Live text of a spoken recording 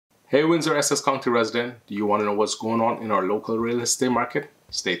Hey Windsor, Essex County resident, do you want to know what's going on in our local real estate market?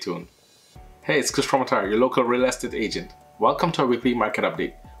 Stay tuned. Hey, it's Kris Ramotar, your local real estate agent. Welcome to our weekly market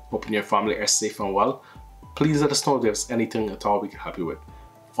update. Hoping your family are safe and well. Please let us know if there's anything at all we can help you with.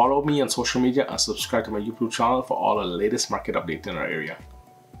 Follow me on social media and subscribe to my YouTube channel for all the latest market updates in our area.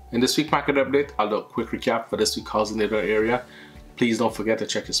 In this week's market update, I'll do a quick recap for this week's housing data area. Please don't forget to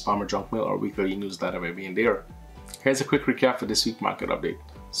check your spam or junk mail or weekly newsletter by being there. Here's a quick recap for this week's market update.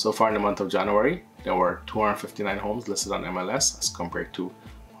 So far in the month of January, there were 259 homes listed on MLS as compared to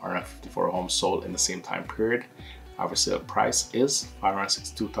 154 homes sold in the same time period. Average sale price is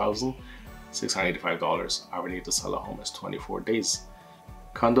 $562,685. Average need to sell a home is 24 days.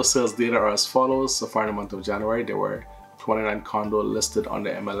 Condo sales data are as follows. So far in the month of January, there were 29 condos listed on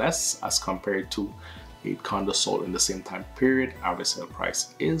the MLS as compared to 8 condos sold in the same time period. Average sale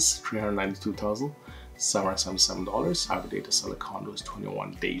price is $392,777. Average day to sell a condo is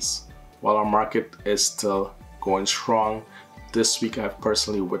 21 days. While our market is still going strong, this week I've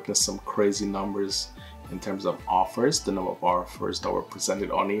personally witnessed some crazy numbers in terms of offers. The number of offers that were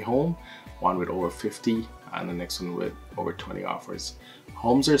presented on a home, one with over 50 and the next one with over 20 offers.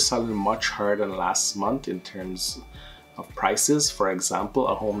 Homes are selling much higher than last month in terms of prices. For example,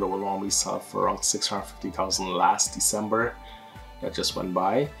 a home that will normally sell for around $650,000 last December that just went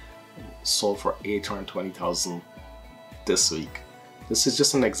by sold for $820,000 this week. This is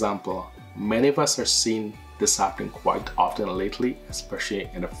just an example. Many of us are seeing this happening quite often lately, especially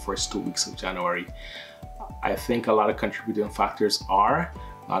in the first 2 weeks of January. I think a lot of contributing factors are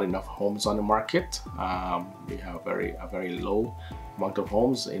not enough homes on the market. We have a very low amount of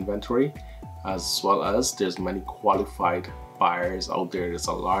homes inventory, as well as there's many qualified buyers out there. There's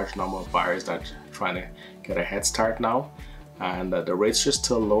a large number of buyers that are trying to get a head start now, and the rates are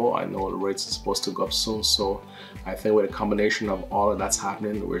still low. I know the rates are supposed to go up soon, so I think with a combination of all of that's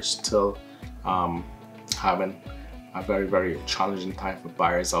happening, we're still having a very challenging time for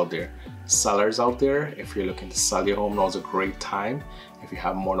buyers out there. Sellers out there, if you're looking to sell your home, now's a great time. If you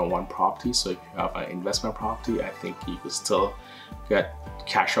have more than one property, so if you have an investment property, I think you could still get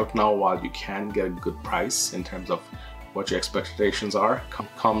cash out now while you can get a good price in terms of what your expectations are.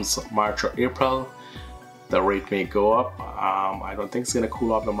 Comes March or April, the rate may go up. I don't think it's going to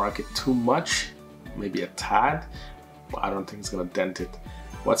cool off the market too much, maybe a tad, but I don't think it's going to dent it.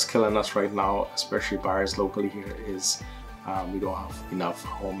 What's killing us right now, especially buyers locally here, is we don't have enough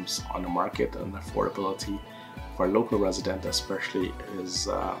homes on the market, and affordability for local resident especially is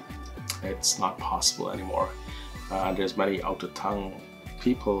it's not possible anymore. There's many out of town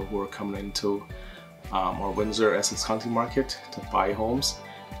people who are coming into our Windsor, Essex County market to buy homes,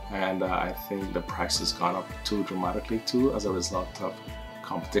 and I think the price has gone up too dramatically too as a result of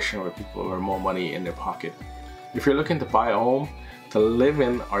competition where people have more money in their pocket. If you're looking to buy a home to live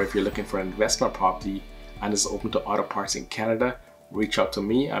in, or if you're looking for an investment property and is open to other parts in Canada, reach out to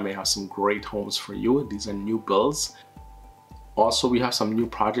me. I may have some great homes for you. These are new builds. Also, we have some new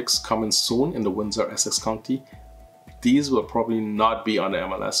projects coming soon in the Windsor, Essex County. These will probably not be on the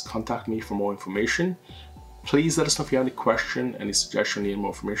MLS. Contact me for more information. Please let us know if you have any question, any suggestion, any more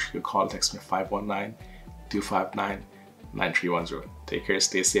information. You can call, text me at 519-259-9310. Take care,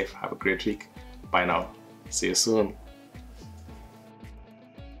 stay safe, have a great week. Bye now. See you soon.